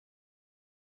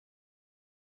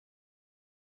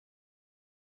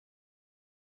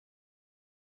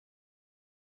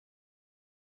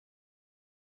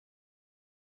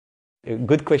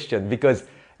Good question, because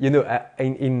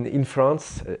in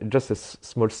France, just a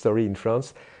small story in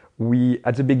France, we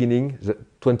at the beginning, the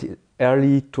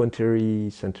early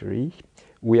 20th century,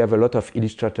 we have a lot of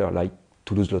illustrators like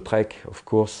Toulouse-Lautrec, of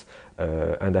course,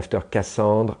 and after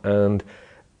Cassandre,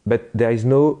 but there is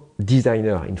no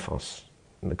designer in France.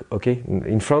 Okay,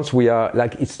 in France we are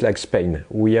like it's like Spain.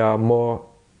 We are more.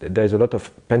 There's a lot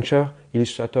of painter,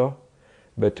 illustrator,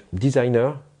 but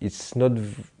designer, it's not.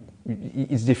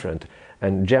 It's different.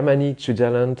 And Germany,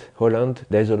 Switzerland, Holland,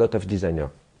 there's a lot of designer,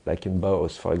 like in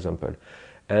Bauhaus, for example.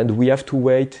 And we have to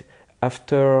wait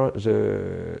after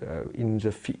in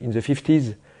the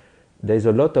 50s. There's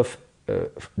a lot of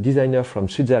designers from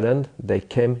Switzerland. They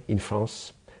came in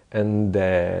France, and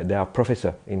they are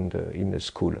professor in the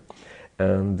school.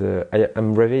 And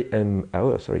I'm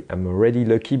really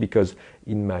lucky because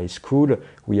in my school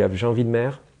we have Jean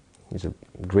Mineur. He's a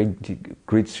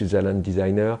great Switzerland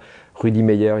designer. Rudy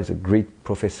Meyer is a great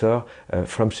professor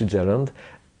from Switzerland.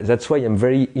 That's why I'm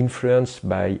very influenced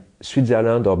by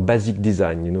Switzerland or basic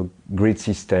design, great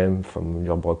system from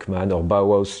Mineur Brockman or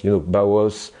Bauhaus,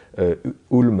 Bauhaus,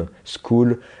 Ulm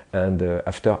school, and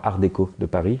after Art Déco de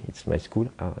Paris, it's my school,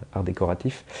 Art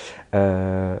Décoratif.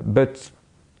 But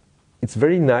it's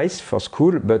very nice for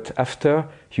school, but after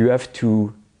you have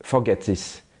to forget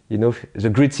this. The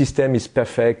grid system is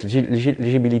perfect,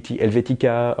 legibility,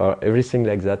 Helvetica, or everything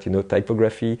like that,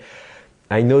 typography.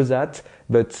 I know that,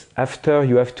 but after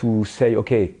you have to say,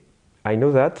 okay, I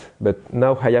know that, but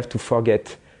now I have to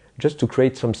forget just to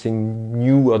create something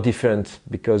new or different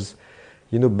because,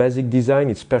 basic design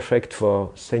is perfect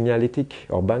for Seignalétique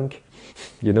or bank,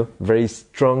 very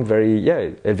strong,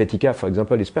 Helvetica, for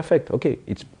example, is perfect. Okay,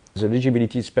 the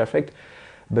legibility is perfect,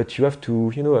 but you have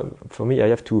to, for me, I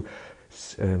have to,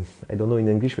 I don't know in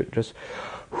English, but just,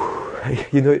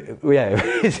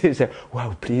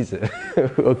 wow, please,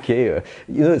 okay,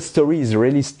 story is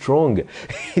really strong,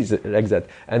 is like that.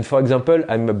 And for example,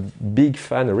 I'm a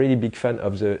really big fan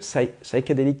of the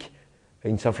psychedelic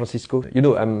in San Francisco.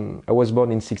 I was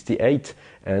born in '68,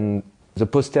 and the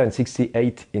poster in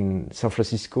 '68 in San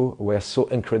Francisco were so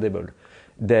incredible.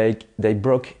 They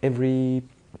broke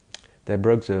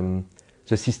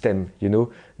the system,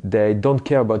 They don't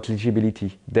care about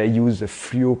legibility. They use a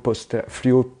fluo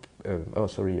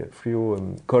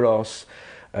colors,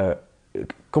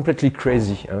 completely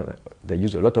crazy. They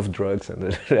use a lot of drugs and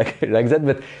like that.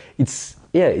 But it's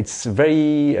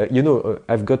very.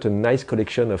 I've got a nice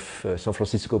collection of San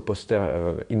Francisco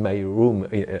poster in my room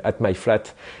at my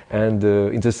flat, and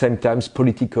in the same times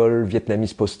political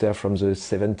Vietnamese poster from the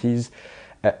 70s.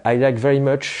 I like very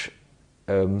much.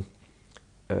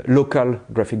 Local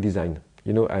graphic design.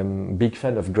 I'm a big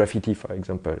fan of graffiti, for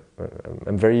example.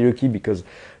 I'm very lucky because,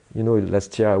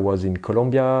 last year I was in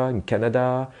Colombia, in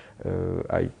Canada,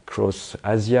 I cross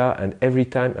Asia, and every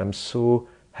time I'm so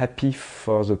happy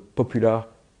for the popular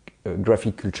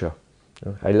graphic culture.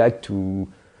 I like to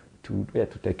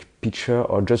take picture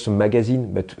or just a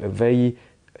magazine, but a very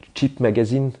cheap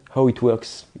magazine, how it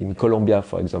works in Colombia,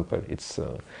 for example. It's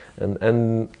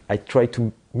and I try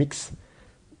to mix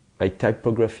like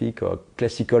typographic or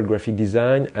classical graphic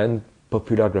design and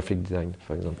popular graphic design,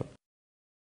 for example.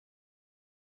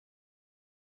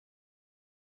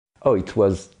 Oh, it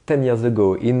was 10 years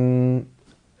ago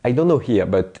I don't know here,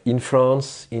 but in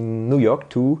France, in New York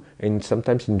too, and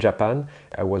sometimes in Japan.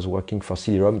 I was working for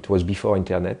CD-ROM, it was before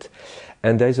internet.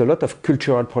 And there is a lot of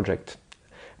cultural projects.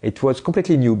 It was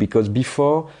completely new because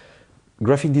before,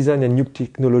 graphic design and new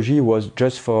technology was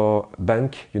just for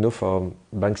bank, for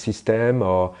bank system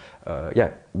or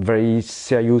very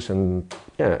serious and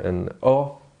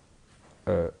or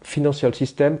financial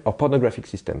system or pornographic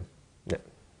system. Yeah.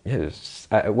 Yes.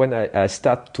 When I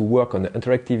start to work on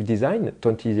interactive design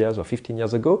 20 years or 15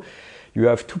 years ago, you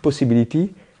have two possibilities: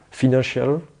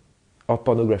 financial or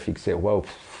pornographic. Say, wow,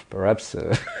 perhaps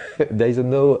there is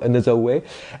another way.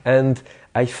 And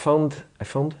I found.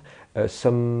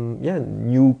 Some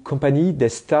new company, they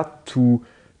start to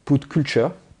put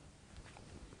culture,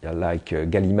 like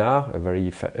Gallimard, a very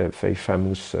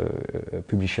famous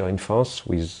publisher in France.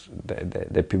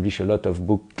 They publish a lot of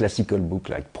classical book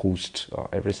like Proust or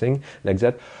everything like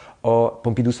that, or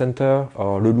Pompidou Center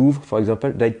or Le Louvre, for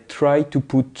example. They try to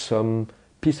put some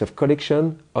piece of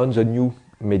collection on the new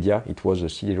media. It was a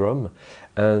CD-ROM,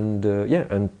 and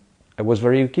and I was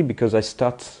very lucky because I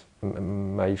start.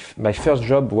 My first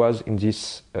job was in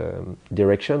this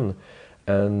direction,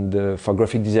 and for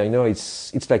graphic designer,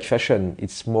 it's like fashion.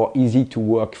 It's more easy to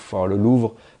work for Le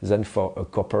Louvre than for a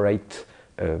corporate,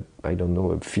 I don't know,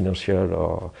 a financial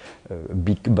or a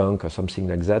big bank or something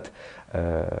like that.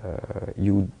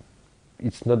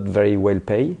 it's not very well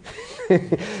paid,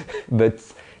 but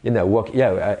you know,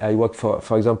 I work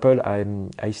for example,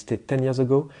 I stayed 10 years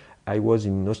ago. I was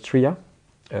in Austria,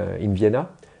 in Vienna,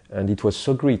 and it was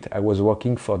so great. I was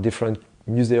working for different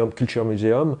culture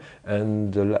museum,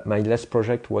 and my last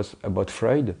project was about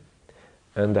Freud,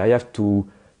 and I have to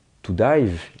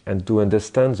dive and to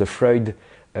understand the Freud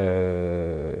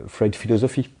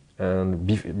philosophy. And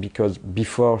because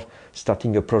before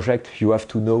starting a project, you have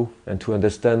to know and to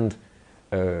understand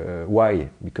why,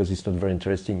 because it's not very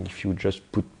interesting if you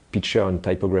just put picture and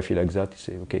typography like that. You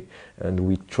say okay, and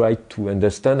we try to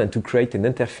understand and to create an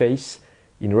interface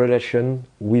in relation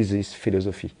with this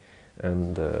philosophy,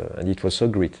 and it was so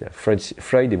great. Yeah.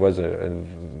 Freud was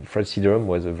Freud syndrome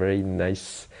was a very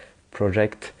nice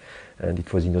project, and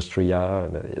it was in Austria,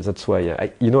 and that's why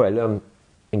I learned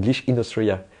English in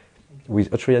Austria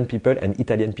with Austrian people and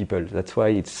Italian people. That's why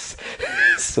it's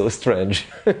so strange.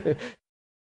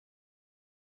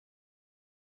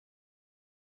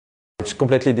 It's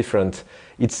completely different.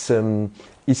 It's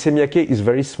Issey-Miyake is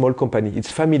very small company. It's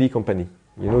family company.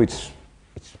 You know, it's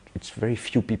very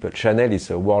few people. Chanel is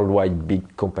a worldwide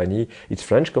big company. It's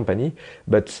French company,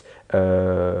 but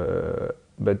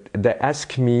they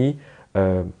asked me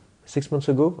 6 months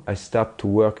ago. I start to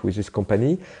work with this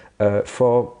company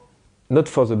for. Not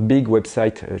for the big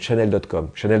website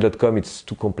Chanel.com. Chanel.com, it's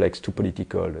too complex, too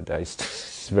political.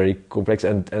 It's very complex,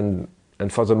 and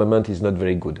for the moment, it's not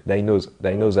very good. They know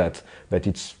that, but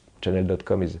it's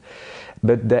Chanel.com is.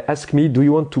 But they ask me, do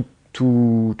you want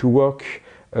to work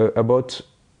about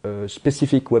a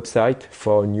specific website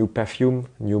for new perfume,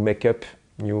 new makeup,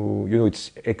 new? You know,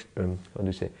 it's how do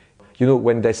you say? You know,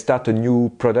 when they start a new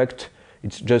product,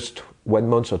 it's just 1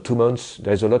 month or 2 months.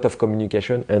 There's a lot of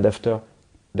communication, and after.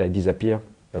 They disappear,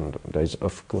 and there is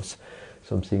of course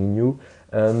something new.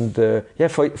 And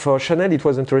for Chanel it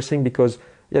was interesting because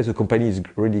the company is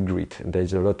really great, and there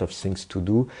is a lot of things to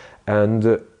do.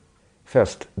 And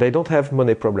first, they don't have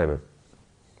money problem.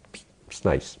 It's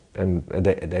nice, and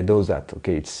they know that.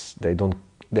 Okay,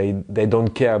 they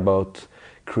don't care about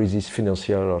crisis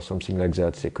financial or something like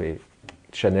that. Okay,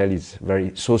 Chanel is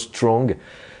so strong,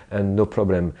 and no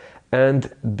problem.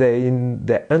 And they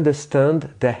understand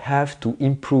they have to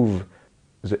improve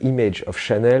the image of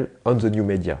Chanel on the new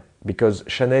media, because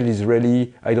Chanel is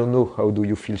really, I don't know how do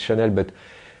you feel Chanel, but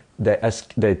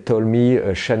they told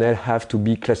me Chanel have to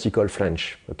be classical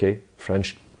French, okay,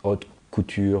 French haute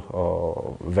couture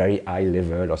or very high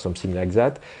level or something like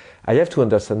that. I have to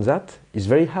understand that. It's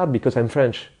very hard because I'm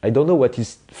French. I don't know what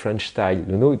is French style.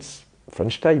 You know, it's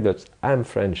French style, but I'm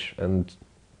French, and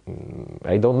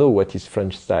I don't know what is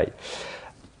French style.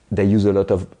 They use a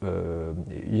lot of,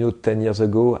 10 years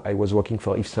ago, I was working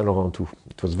for Yves Saint Laurent too.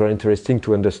 It was very interesting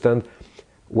to understand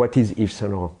what is Yves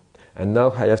Saint Laurent. And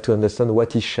now I have to understand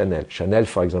what is Chanel. Chanel,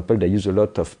 for example, they use a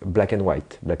lot of black and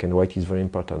white. Black and white is very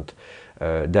important.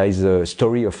 There is a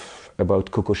story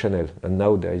about Coco Chanel, and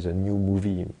now there is a new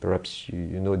movie. Perhaps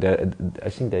you know that. I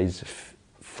think there is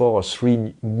 4 or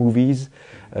 3 movies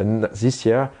this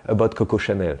year about Coco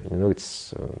Chanel. You know,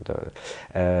 it's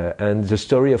and the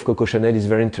story of Coco Chanel is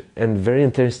very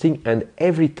interesting. And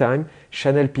every time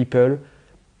Chanel people,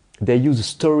 they use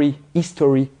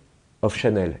history of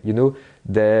Chanel. You know,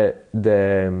 the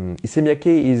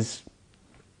Issey-Miyake is,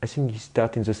 I think, he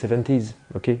started in the 70s.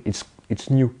 Okay, it's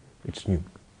new. It's new.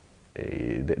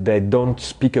 They don't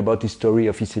speak about the story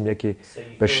of Issey-Miyake,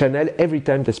 but Chanel every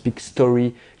time they speak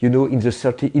story. You know, in the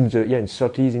 30s, in the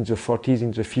 40s,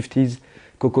 in the 50s,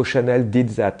 Coco Chanel did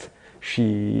that.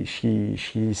 She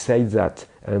said that,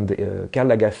 and Karl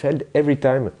Lagerfeld every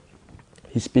time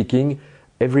he's speaking,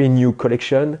 every new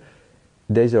collection,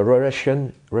 there's a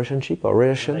relationship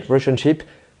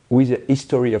with the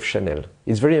history of Chanel.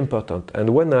 It's very important.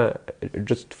 And when I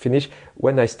just finish,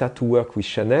 when I start to work with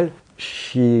Chanel,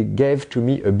 she gave to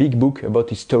me a big book about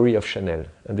the story of Chanel,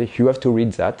 and you have to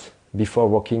read that before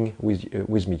working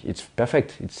with me. It's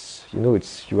perfect. It's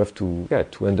you have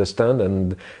to understand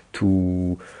and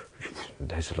to.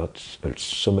 There's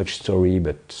so much story,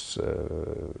 but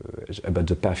about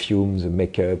the perfume, the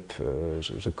makeup,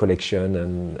 the collection,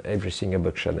 and everything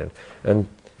about Chanel, and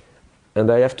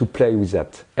I have to play with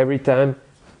that every time.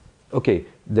 Okay,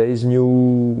 there is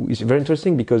new. It's very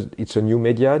interesting because it's a new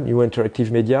media, new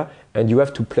interactive media, and you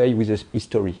have to play with the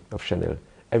history of Chanel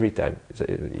every time.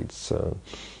 It's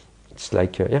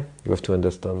like you have to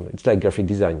understand. It's like graphic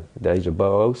design. There is a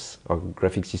Bauhaus or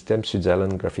graphic system,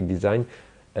 Switzerland graphic design,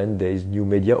 and there is new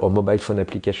media or mobile phone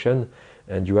application,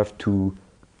 and you have to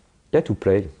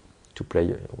play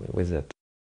with that.